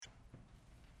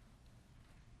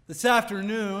This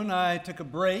afternoon, I took a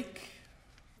break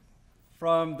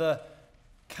from the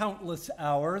countless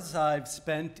hours I've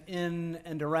spent in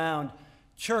and around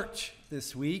church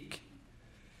this week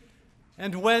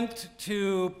and went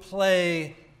to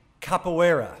play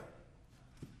capoeira.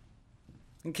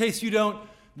 In case you don't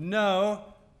know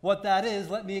what that is,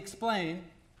 let me explain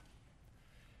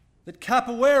that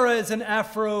capoeira is an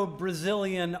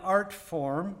Afro-Brazilian art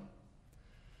form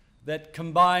that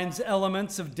combines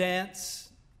elements of dance,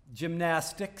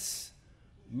 gymnastics,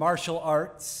 martial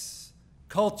arts,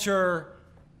 culture,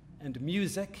 and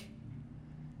music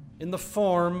in the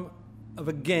form of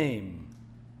a game.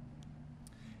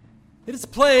 It is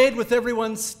played with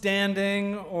everyone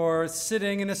standing or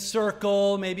sitting in a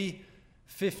circle, maybe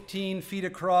 15 feet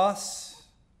across.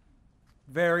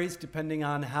 Varies depending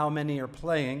on how many are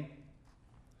playing.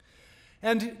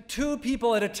 And two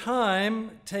people at a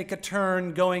time take a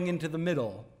turn going into the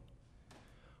middle,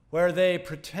 where they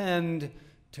pretend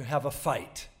to have a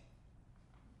fight.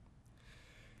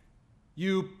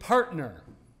 You partner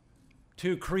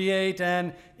to create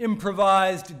an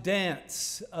improvised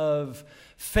dance of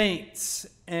feints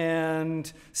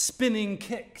and spinning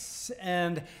kicks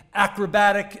and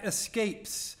acrobatic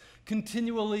escapes,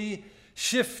 continually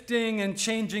shifting and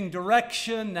changing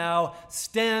direction, now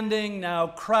standing, now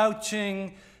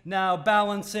crouching, now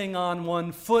balancing on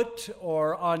one foot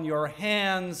or on your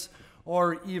hands,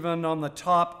 or even on the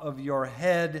top of your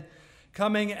head,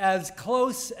 coming as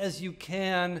close as you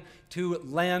can to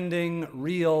landing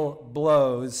real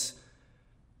blows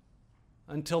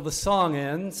until the song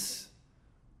ends,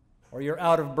 or you're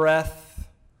out of breath,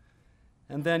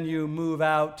 and then you move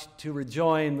out to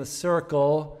rejoin the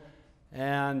circle,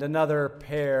 and another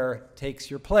pair takes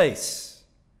your place.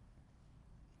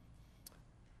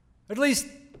 At least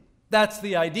that's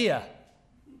the idea.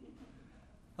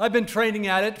 I've been training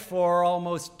at it for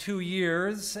almost 2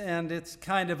 years, and it's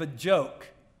kind of a joke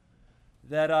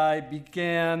that I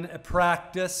began a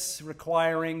practice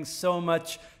requiring so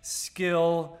much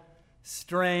skill,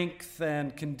 strength,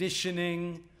 and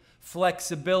conditioning,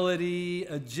 flexibility,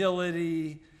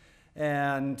 agility,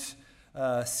 and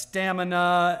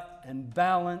stamina and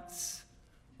balance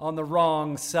on the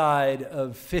wrong side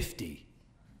of 50.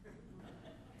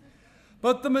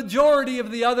 But the majority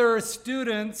of the other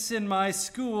students in my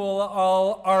school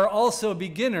are also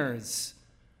beginners.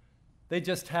 They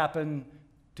just happen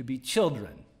to be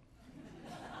children.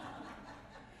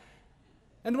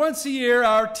 And once a year,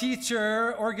 our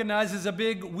teacher organizes a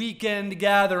big weekend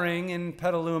gathering in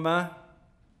Petaluma,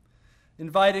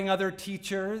 inviting other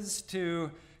teachers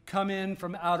to come in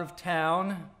from out of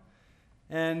town,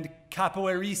 and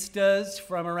capoeiristas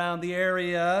from around the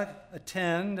area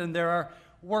attend, and there are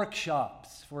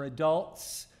workshops for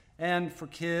adults and for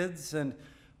kids, and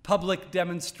public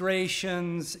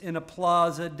demonstrations in a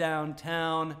plaza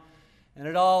downtown, and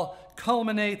it all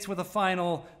culminates with a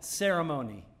final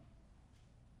ceremony.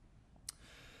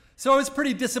 So I was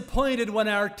pretty disappointed when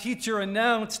our teacher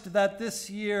announced that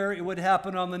this year it would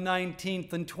happen on the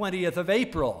 19th and 20th of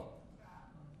April.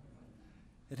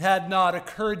 It had not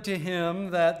occurred to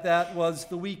him that that was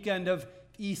the weekend of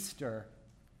Easter.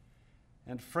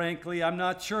 And frankly, I'm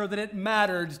not sure that it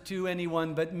mattered to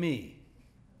anyone but me.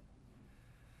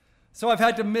 So I've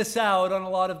had to miss out on a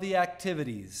lot of the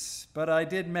activities, but I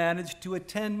did manage to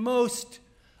attend most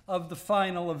of the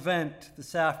final event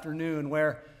this afternoon,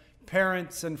 where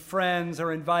parents and friends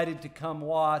are invited to come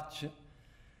watch.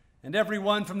 And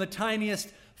everyone from the tiniest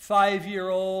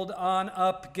 5-year-old on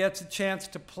up gets a chance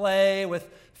to play with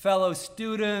fellow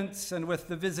students and with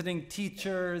the visiting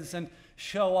teachers and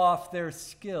show off their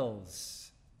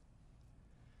skills.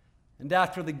 And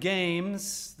after the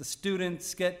games, the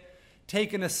students get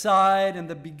taken aside and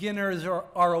the beginners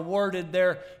are awarded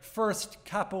their first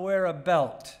capoeira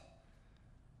belt,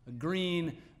 a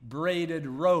green braided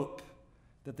rope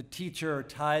that the teacher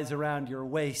ties around your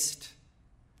waist,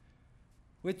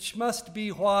 which must be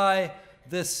why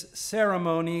this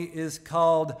ceremony is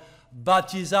called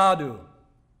batizado,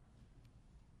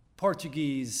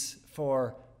 Portuguese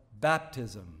for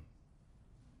baptism.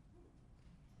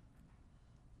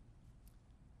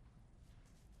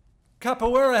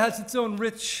 Capoeira has its own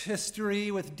rich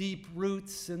history with deep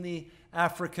roots in the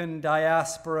African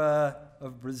diaspora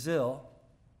of Brazil.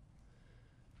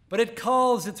 But it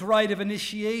calls its rite of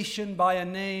initiation by a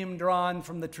name drawn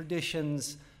from the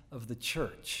traditions of the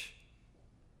church.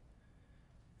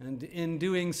 And in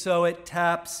doing so, it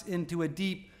taps into a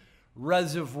deep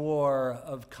reservoir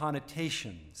of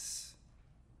connotations.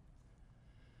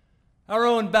 Our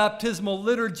own baptismal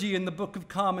liturgy in the Book of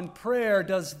Common Prayer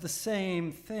does the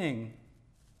same thing,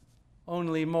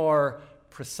 only more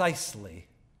precisely.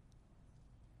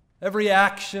 every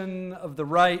action of the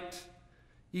rite,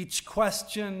 each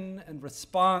question and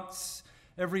response,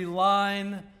 every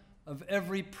line of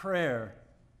every prayer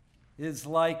is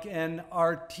like an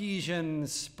artesian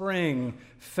spring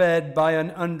fed by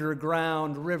an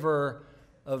underground river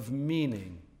of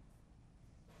meaning.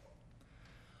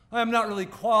 I am not really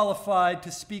qualified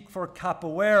to speak for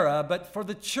capoeira, but for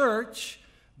the church,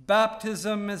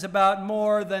 baptism is about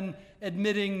more than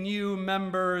admitting new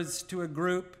members to a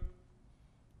group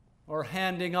or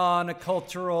handing on a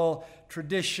cultural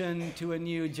tradition to a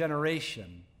new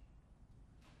generation.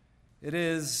 It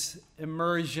is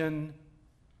immersion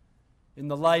in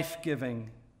the life-giving,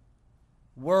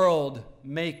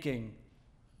 world-making,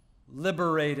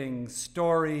 liberating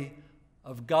story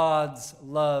of God's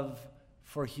love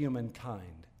for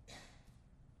humankind.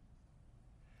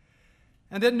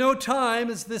 And at no time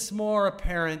is this more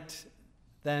apparent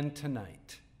than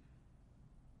tonight.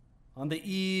 On the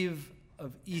eve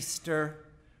of Easter,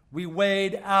 we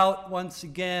wade out once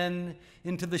again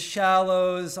into the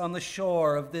shallows on the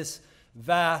shore of this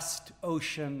vast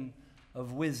ocean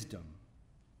of wisdom.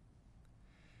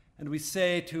 And we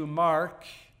say to Mark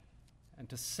and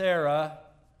to Sarah,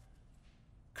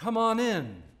 "Come on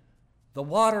in, the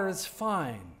water is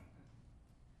fine."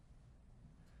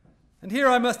 And here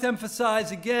I must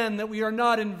emphasize again that we are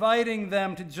not inviting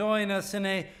them to join us in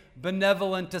a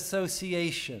benevolent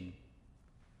association,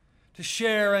 to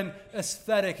share an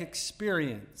aesthetic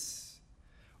experience,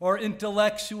 or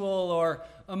intellectual or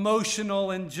emotional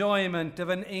enjoyment of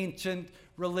an ancient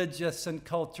religious and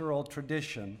cultural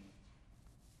tradition.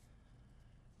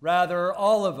 Rather,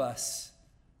 all of us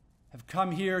have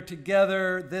come here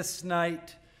together this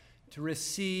night to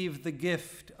receive the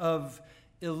gift of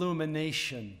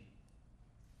illumination,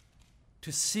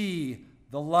 to see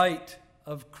the light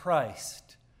of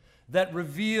Christ that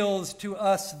reveals to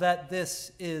us that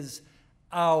this is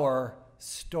our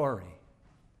story.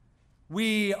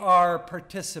 We are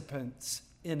participants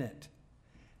in it,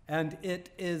 and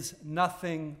it is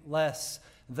nothing less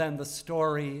than the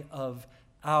story of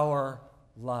our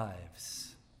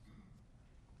lives.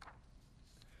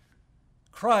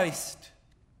 Christ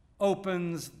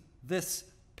opens this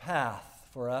path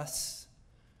for us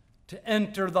to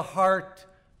enter the heart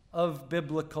of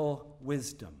biblical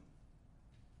wisdom.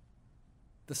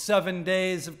 The 7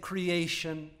 days of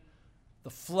creation, the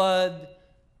flood,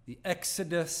 the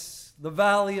Exodus, the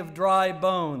valley of dry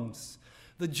bones,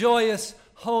 the joyous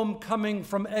homecoming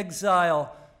from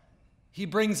exile, he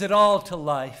brings it all to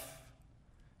life,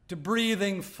 to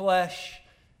breathing flesh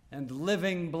and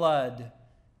living blood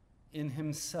in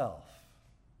himself.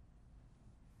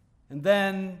 And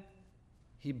then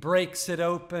he breaks it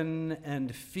open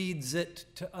and feeds it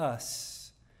to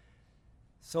us,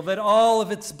 so that all of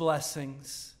its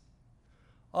blessings,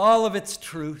 all of its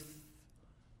truth,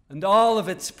 and all of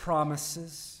its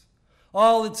promises,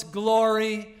 all its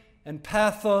glory and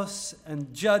pathos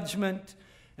and judgment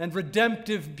and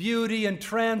redemptive beauty and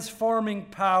transforming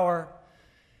power,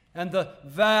 and the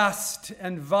vast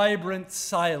and vibrant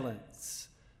silence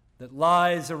that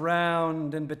lies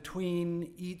around and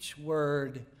between each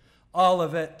word, all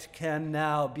of it can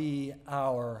now be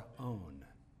our own.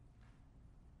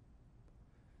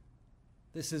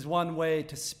 This is one way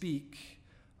to speak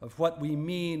of what we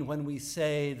mean when we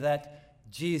say that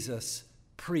Jesus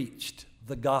preached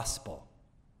the gospel.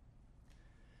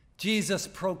 Jesus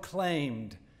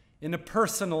proclaimed in a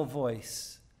personal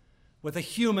voice, with a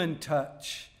human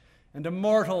touch and a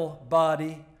mortal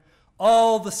body,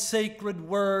 all the sacred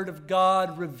word of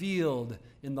God revealed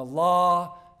in the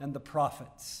law and the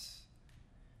prophets.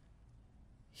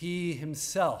 He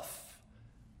himself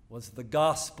was the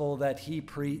gospel that he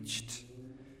preached.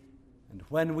 And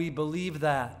when we believe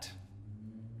that,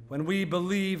 when we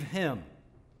believe him,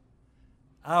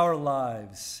 our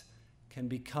lives can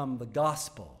become the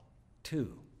gospel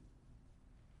too.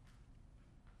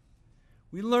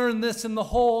 We learn this in the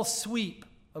whole sweep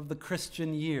of the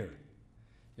Christian year,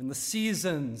 in the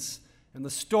seasons and the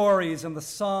stories and the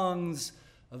songs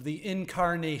of the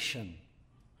incarnation.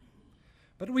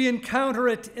 But we encounter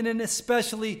it in an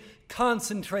especially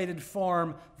concentrated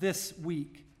form this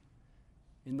week,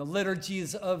 in the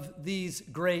liturgies of these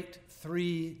great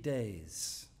 3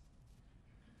 days.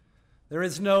 There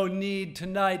is no need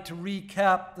tonight to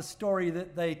recap the story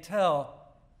that they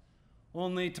tell,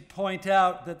 only to point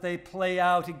out that they play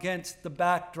out against the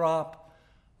backdrop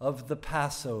of the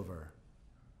Passover.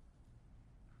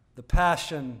 The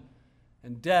passion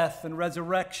and death and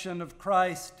resurrection of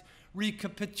Christ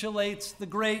recapitulates the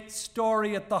great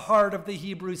story at the heart of the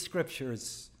Hebrew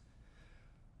Scriptures,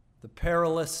 the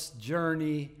perilous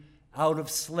journey out of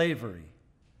slavery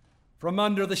from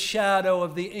under the shadow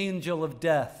of the angel of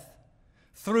death,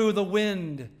 through the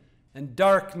wind and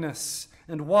darkness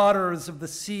and waters of the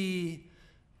sea,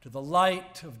 to the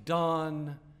light of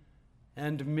dawn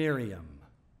and Miriam,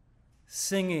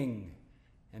 singing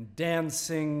and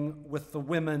dancing with the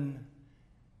women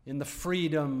in the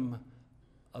freedom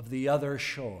of the other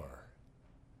shore.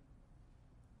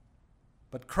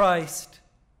 But Christ,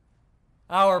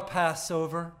 our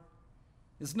Passover,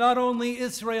 is not only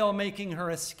Israel making her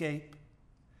escape,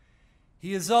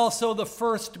 he is also the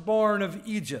firstborn of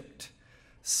Egypt,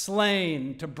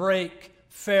 slain to break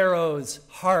Pharaoh's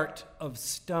heart of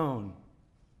stone.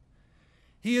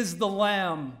 He is the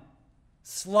lamb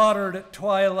slaughtered at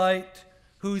twilight,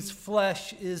 whose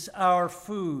flesh is our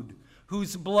food,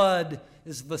 whose blood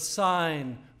is the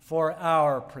sign for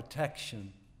our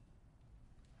protection.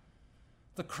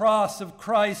 The cross of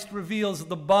Christ reveals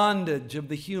the bondage of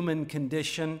the human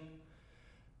condition,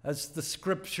 as the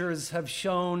scriptures have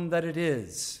shown that it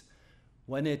is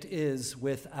when it is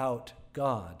without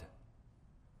God.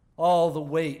 All the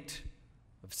weight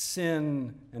of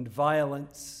sin and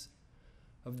violence,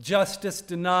 of justice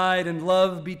denied and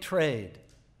love betrayed,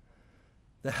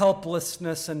 the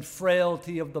helplessness and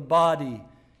frailty of the body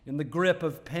in the grip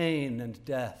of pain and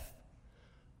death,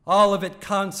 all of it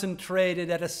concentrated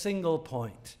at a single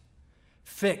point,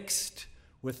 fixed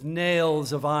with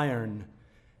nails of iron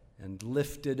and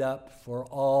lifted up for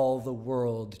all the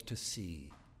world to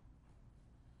see.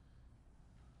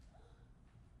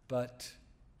 But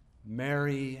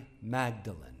Mary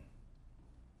Magdalene,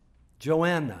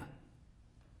 Joanna,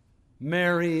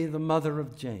 Mary, the mother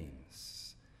of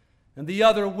James, and the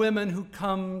other women who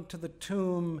come to the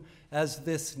tomb as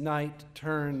this night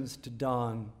turns to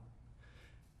dawn,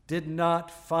 did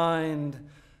not find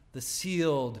the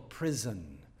sealed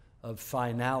prison of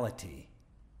finality.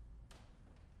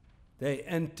 They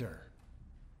enter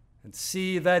and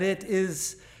see that it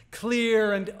is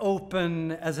clear and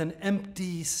open as an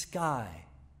empty sky.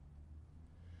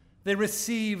 They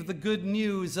receive the good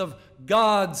news of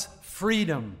God's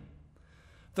freedom,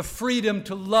 the freedom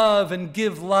to love and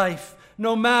give life,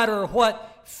 no matter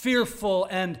what fearful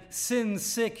and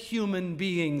sin-sick human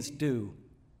beings do.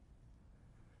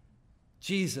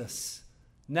 Jesus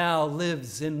now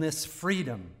lives in this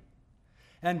freedom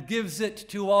and gives it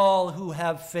to all who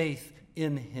have faith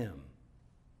in him.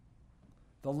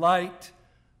 The light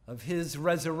of his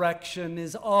resurrection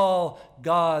is all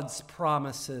God's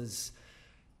promises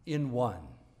in one.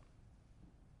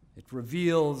 It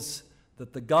reveals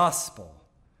that the gospel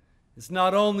is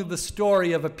not only the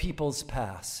story of a people's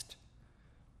past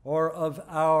or of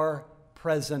our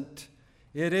present,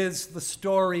 it is the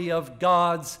story of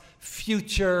God's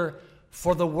future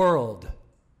for the world.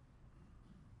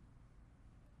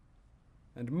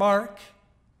 And Mark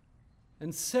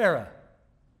and Sarah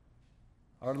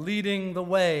are leading the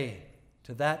way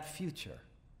to that future,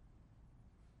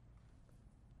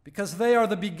 because they are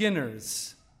the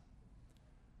beginners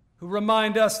who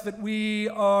remind us that we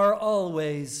are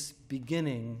always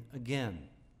beginning again.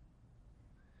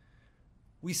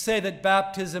 We say that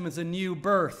baptism is a new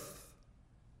birth,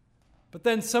 but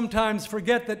then sometimes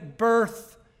forget that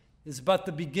birth is but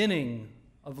the beginning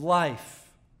of life.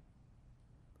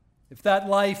 If that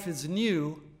life is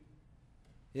new,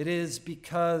 it is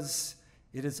because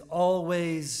it is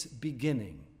always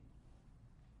beginning.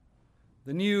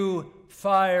 The new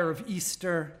fire of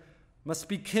Easter must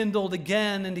be kindled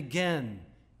again and again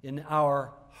in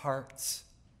our hearts.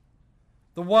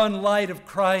 The one light of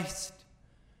Christ,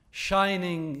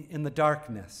 shining in the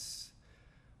darkness,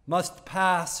 must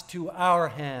pass to our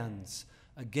hands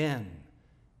again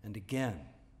and again.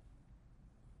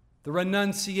 The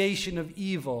renunciation of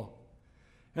evil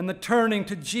and the turning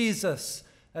to Jesus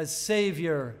as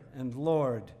Savior and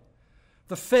Lord.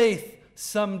 The faith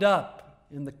summed up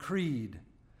in the Creed.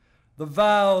 The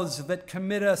vows that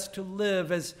commit us to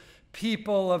live as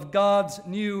people of God's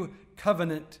new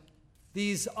covenant.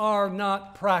 These are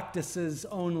not practices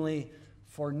only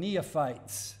for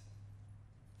neophytes.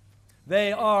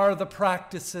 They are the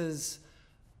practices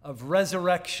of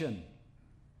resurrection,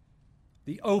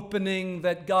 the opening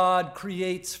that God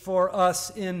creates for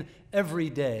us in every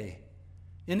day,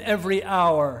 in every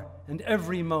hour and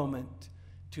every moment,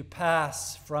 to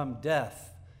pass from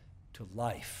death to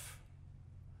life.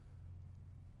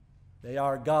 They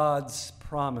are God's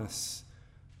promise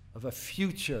of a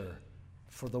future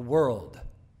for the world,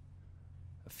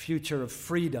 a future of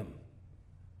freedom,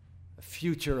 a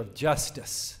future of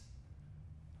justice,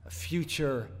 a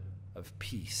future of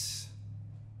peace.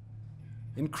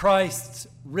 In Christ's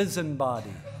risen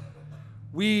body,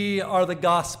 we are the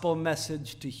gospel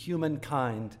message to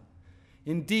humankind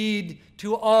indeed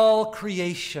to all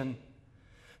creation,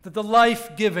 that the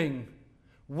life-giving,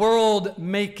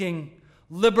 world-making,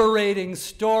 liberating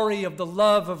story of the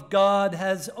love of God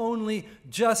has only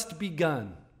just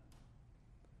begun.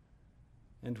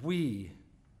 And we,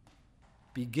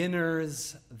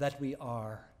 beginners that we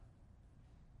are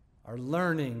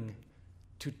learning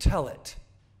to tell it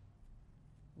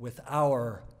with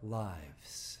our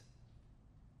lives.